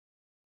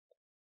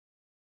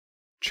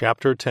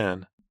Chapter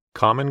 10.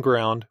 Common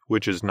Ground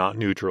which is not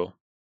neutral.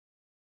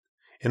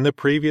 In the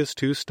previous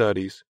two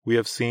studies, we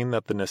have seen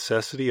that the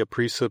necessity of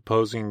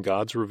presupposing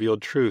God's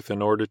revealed truth in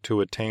order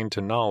to attain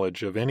to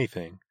knowledge of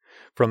anything,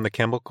 from the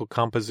chemical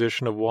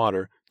composition of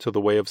water to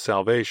the way of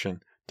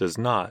salvation, does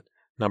not,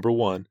 number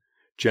 1,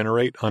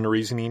 generate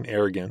unreasoning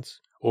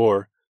arrogance,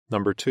 or,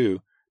 number 2,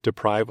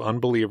 deprive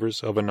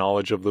unbelievers of a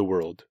knowledge of the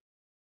world.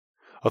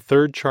 A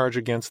third charge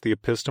against the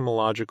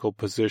epistemological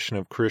position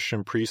of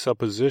Christian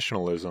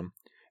presuppositionalism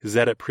is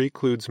that it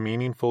precludes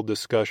meaningful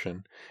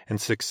discussion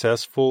and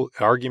successful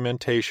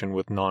argumentation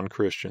with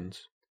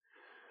non-Christians.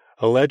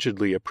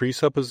 Allegedly, a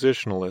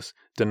presuppositionalist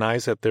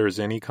denies that there is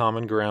any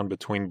common ground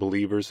between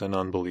believers and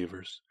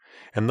unbelievers,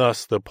 and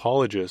thus the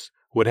apologist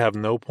would have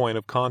no point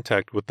of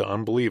contact with the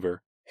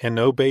unbeliever and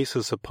no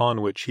basis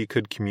upon which he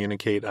could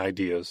communicate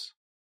ideas.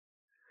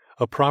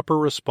 A proper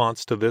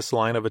response to this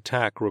line of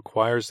attack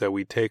requires that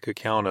we take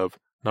account of,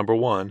 number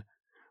 1,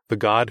 the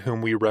God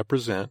whom we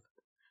represent,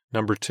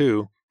 number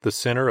 2, the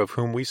sinner of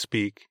whom we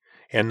speak,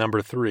 and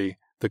number 3,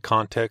 the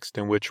context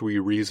in which we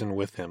reason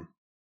with him.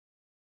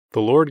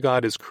 The Lord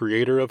God is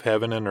creator of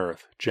heaven and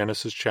earth,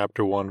 Genesis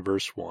chapter 1,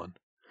 verse 1.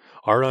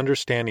 Our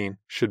understanding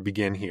should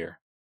begin here.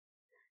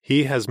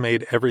 He has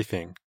made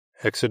everything,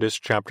 Exodus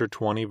chapter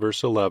 20,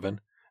 verse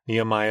 11,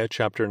 Nehemiah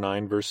chapter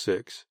 9, verse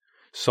 6,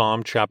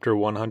 Psalm chapter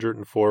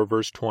 104,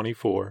 verse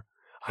 24,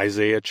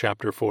 Isaiah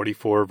chapter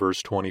 44,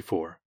 verse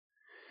 24.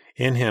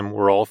 In him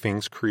were all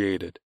things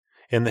created,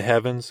 in the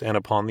heavens and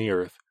upon the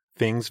earth,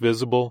 things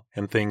visible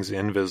and things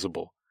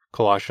invisible.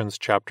 Colossians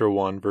chapter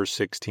 1, verse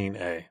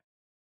 16a.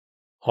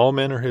 All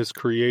men are his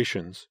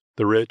creations,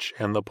 the rich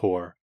and the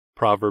poor.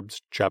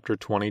 Proverbs chapter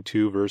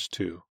 22, verse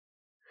 2.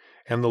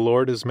 And the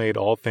Lord has made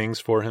all things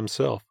for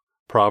himself.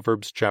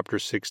 Proverbs chapter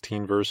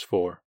 16, verse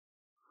 4.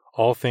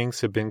 All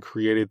things have been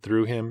created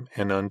through him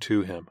and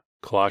unto him.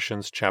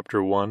 Colossians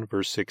chapter 1,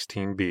 verse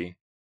 16b.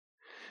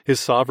 His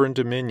sovereign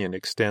dominion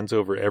extends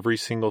over every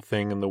single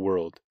thing in the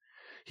world.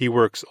 He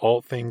works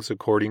all things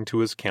according to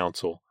his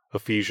counsel,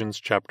 Ephesians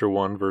chapter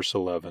 1, verse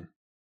 11.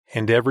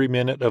 And every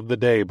minute of the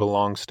day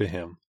belongs to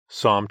him,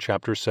 Psalm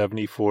chapter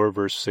 74,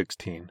 verse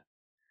 16.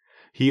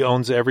 He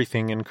owns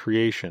everything in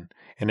creation,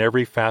 and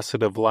every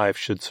facet of life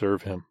should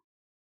serve him.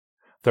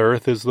 The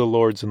earth is the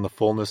Lord's and the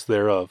fullness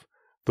thereof,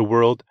 the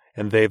world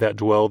and they that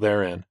dwell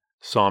therein,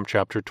 Psalm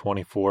chapter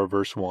 24,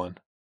 verse 1.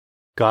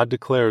 God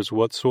declares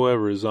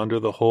whatsoever is under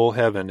the whole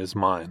heaven is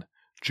mine,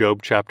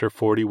 Job chapter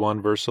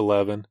 41, verse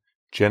 11,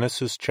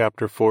 Genesis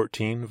chapter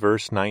 14,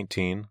 verse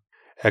 19,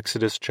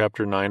 Exodus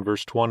chapter 9,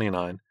 verse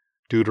 29,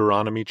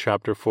 Deuteronomy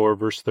chapter 4,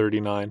 verse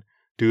 39,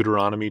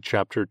 Deuteronomy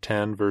chapter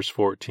 10, verse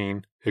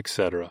 14,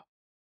 etc.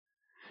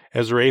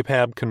 As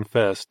Rahab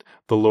confessed,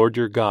 the Lord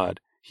your God,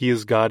 he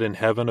is God in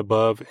heaven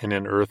above and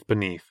in earth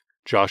beneath,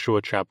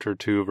 Joshua chapter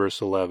 2, verse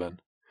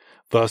 11.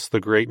 Thus the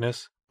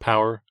greatness,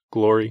 power,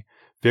 glory,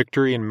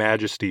 victory, and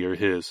majesty are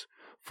his,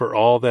 for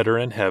all that are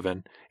in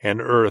heaven and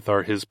earth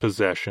are his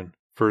possession,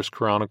 1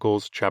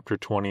 Chronicles chapter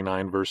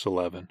 29, verse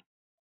 11.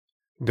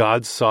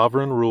 God's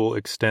sovereign rule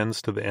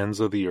extends to the ends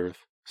of the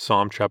earth,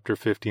 Psalm chapter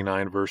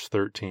 59, verse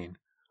 13,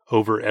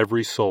 over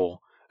every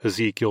soul,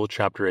 Ezekiel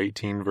chapter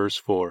 18, verse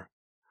 4,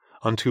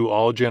 unto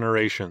all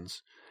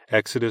generations,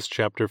 Exodus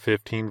chapter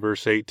 15,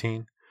 verse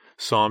 18,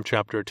 Psalm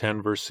chapter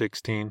 10, verse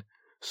 16,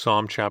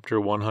 Psalm chapter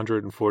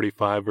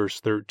 145, verse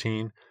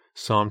 13,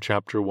 Psalm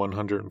chapter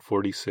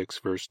 146,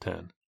 verse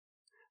 10.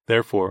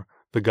 Therefore,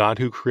 the God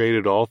who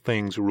created all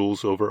things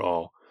rules over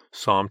all,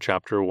 Psalm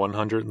chapter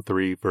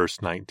 103,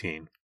 verse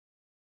 19.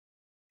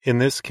 In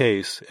this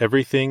case,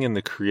 everything in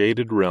the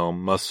created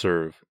realm must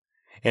serve,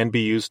 and be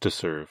used to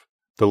serve,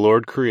 the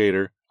Lord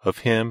Creator, of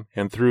him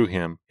and through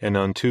him and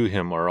unto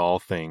him are all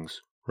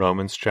things,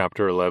 Romans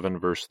chapter 11,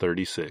 verse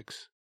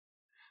 36.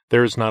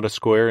 There is not a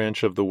square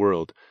inch of the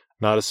world,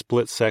 not a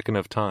split second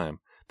of time,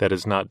 that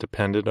is not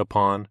dependent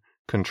upon,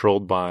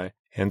 controlled by,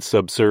 and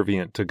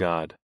subservient to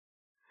God.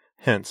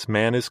 Hence,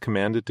 man is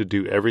commanded to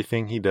do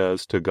everything he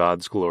does to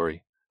God's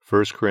glory,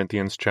 1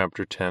 Corinthians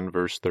chapter 10,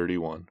 verse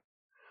 31.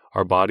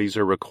 Our bodies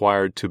are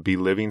required to be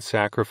living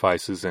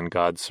sacrifices in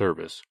God's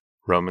service,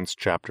 Romans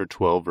chapter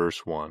 12,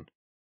 verse 1.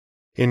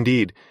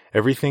 Indeed,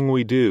 everything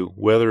we do,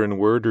 whether in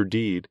word or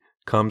deed,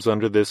 comes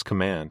under this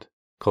command,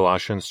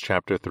 Colossians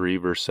chapter 3,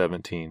 verse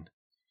 17.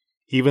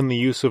 Even the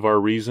use of our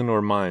reason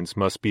or minds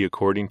must be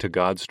according to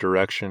God's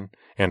direction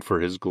and for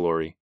his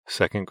glory,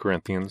 2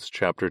 Corinthians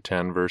chapter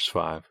 10, verse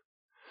 5.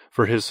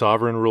 For his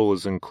sovereign rule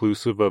is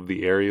inclusive of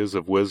the areas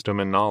of wisdom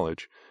and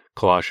knowledge,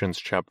 Colossians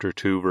chapter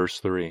 2, verse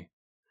 3.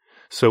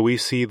 So we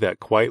see that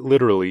quite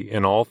literally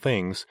in all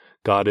things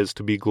God is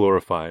to be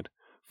glorified,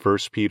 1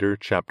 Peter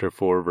chapter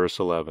 4, verse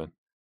 11.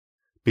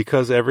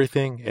 Because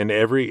everything in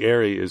every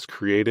area is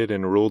created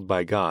and ruled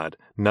by God,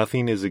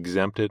 nothing is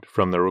exempted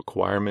from the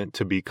requirement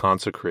to be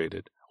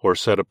consecrated or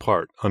set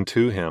apart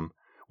unto him.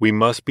 We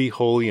must be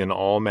holy in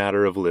all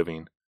matter of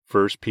living,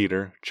 1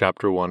 Peter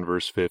chapter 1,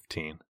 verse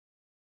 15.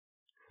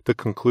 The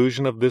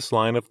conclusion of this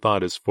line of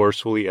thought is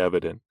forcefully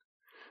evident.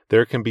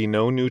 There can be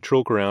no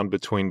neutral ground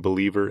between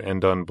believer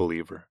and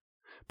unbeliever.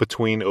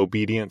 between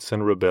obedience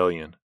and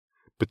rebellion,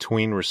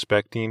 between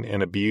respecting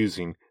and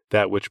abusing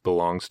that which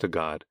belongs to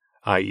God,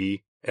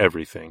 i.e.,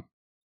 everything.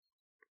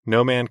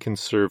 No man can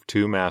serve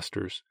two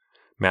masters.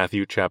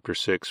 Matthew chapter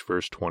 6,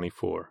 verse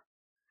 24.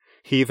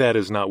 He that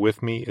is not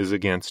with me is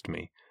against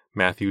me.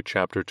 Matthew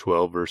chapter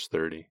 12, verse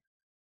 30.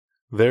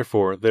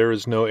 Therefore, there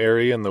is no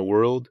area in the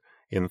world,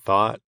 in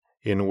thought,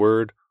 in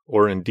word,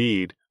 or in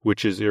deed,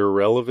 which is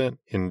irrelevant,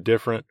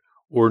 indifferent,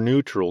 or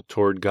neutral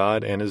toward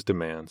God and His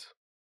demands.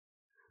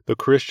 The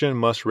Christian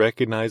must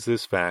recognize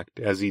this fact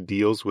as he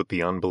deals with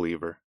the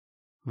unbeliever.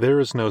 There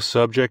is no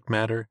subject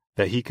matter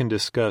that he can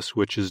discuss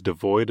which is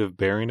devoid of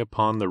bearing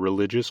upon the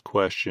religious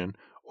question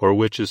or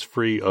which is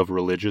free of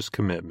religious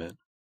commitment.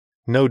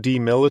 No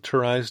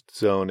demilitarized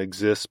zone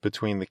exists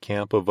between the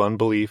camp of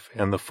unbelief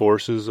and the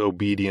forces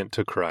obedient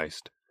to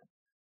Christ.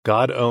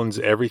 God owns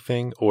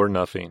everything or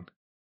nothing.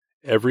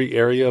 Every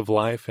area of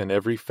life and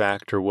every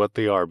fact are what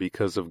they are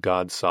because of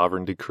God's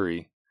sovereign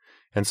decree,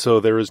 and so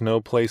there is no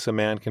place a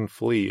man can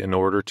flee in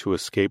order to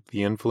escape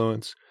the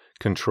influence,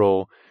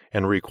 control,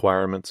 and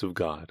requirements of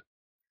God.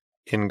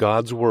 In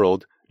God's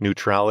world,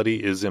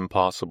 neutrality is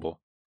impossible.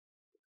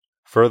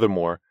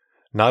 Furthermore,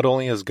 not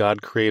only has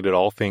God created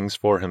all things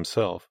for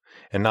Himself,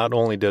 and not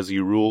only does He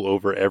rule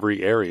over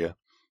every area,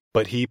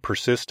 but He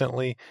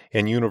persistently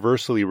and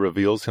universally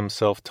reveals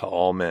Himself to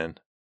all men.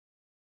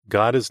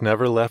 God has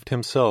never left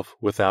Himself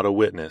without a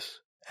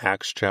witness.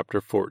 Acts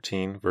chapter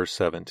 14, verse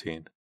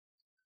 17.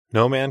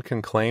 No man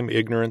can claim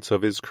ignorance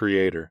of his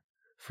Creator,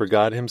 for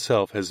God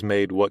Himself has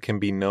made what can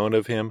be known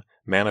of Him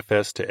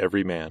manifest to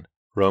every man.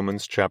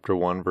 Romans chapter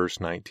 1, verse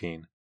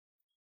 19.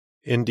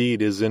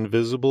 Indeed, His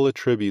invisible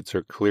attributes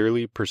are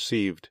clearly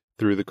perceived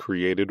through the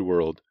created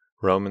world.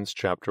 Romans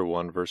chapter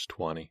 1, verse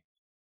 20.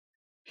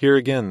 Here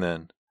again,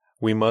 then,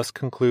 we must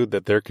conclude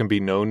that there can be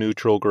no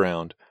neutral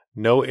ground,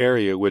 no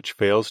area which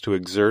fails to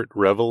exert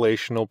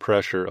revelational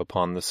pressure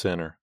upon the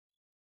sinner.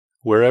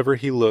 Wherever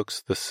he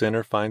looks, the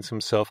sinner finds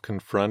himself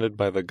confronted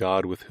by the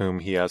God with whom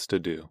he has to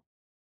do.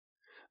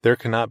 There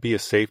cannot be a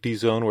safety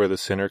zone where the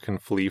sinner can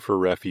flee for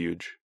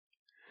refuge.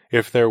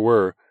 If there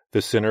were,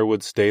 the sinner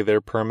would stay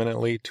there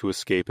permanently to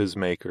escape his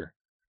Maker.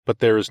 But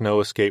there is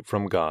no escape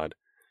from God.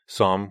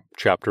 Psalm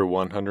chapter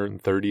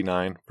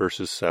 139,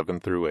 verses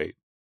 7 through 8.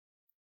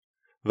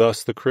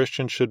 Thus, the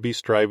Christian should be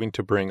striving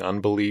to bring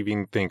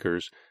unbelieving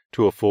thinkers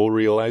to a full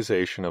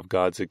realization of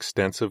God's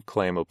extensive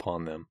claim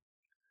upon them.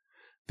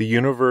 The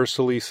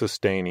universally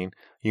sustaining,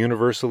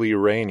 universally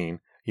reigning,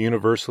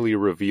 universally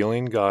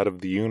revealing God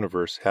of the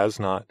universe has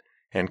not,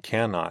 and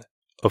cannot,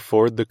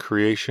 afford the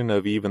creation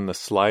of even the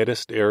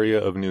slightest area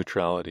of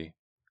neutrality.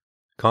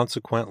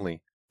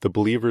 Consequently, the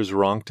believer is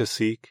wrong to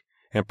seek,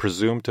 and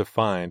presume to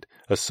find,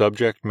 a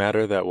subject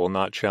matter that will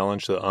not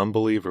challenge the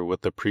unbeliever with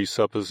the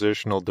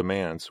presuppositional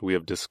demands we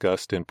have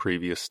discussed in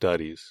previous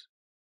studies.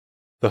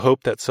 The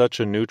hope that such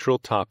a neutral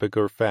topic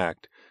or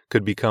fact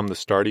could become the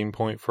starting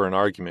point for an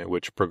argument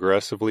which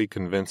progressively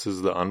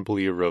convinces the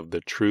unbeliever of the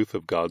truth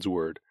of God's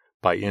Word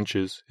by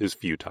inches is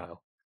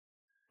futile.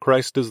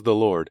 Christ is the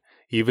Lord,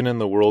 even in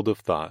the world of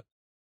thought.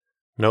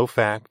 No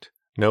fact,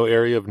 no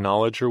area of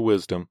knowledge or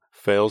wisdom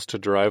fails to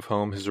drive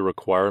home His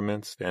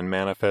requirements and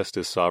manifest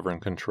His sovereign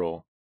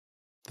control.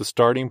 The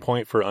starting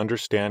point for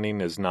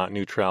understanding is not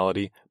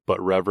neutrality, but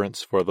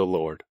reverence for the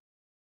Lord.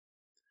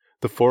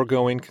 The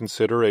foregoing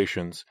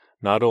considerations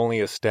not only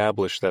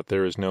establish that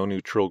there is no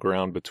neutral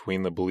ground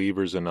between the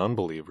believers and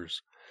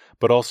unbelievers,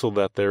 but also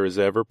that there is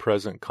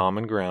ever-present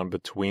common ground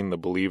between the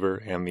believer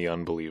and the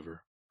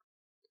unbeliever.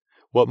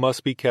 What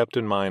must be kept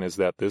in mind is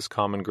that this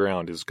common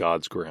ground is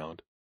God's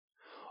ground.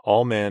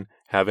 All men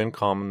have in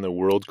common the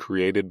world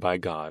created by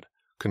God,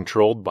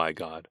 controlled by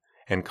God,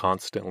 and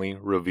constantly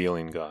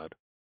revealing God.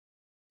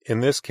 In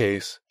this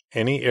case,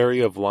 any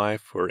area of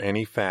life or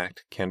any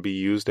fact can be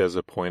used as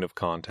a point of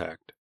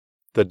contact.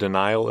 The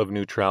denial of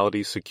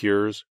neutrality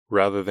secures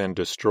rather than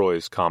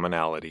destroys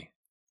commonality.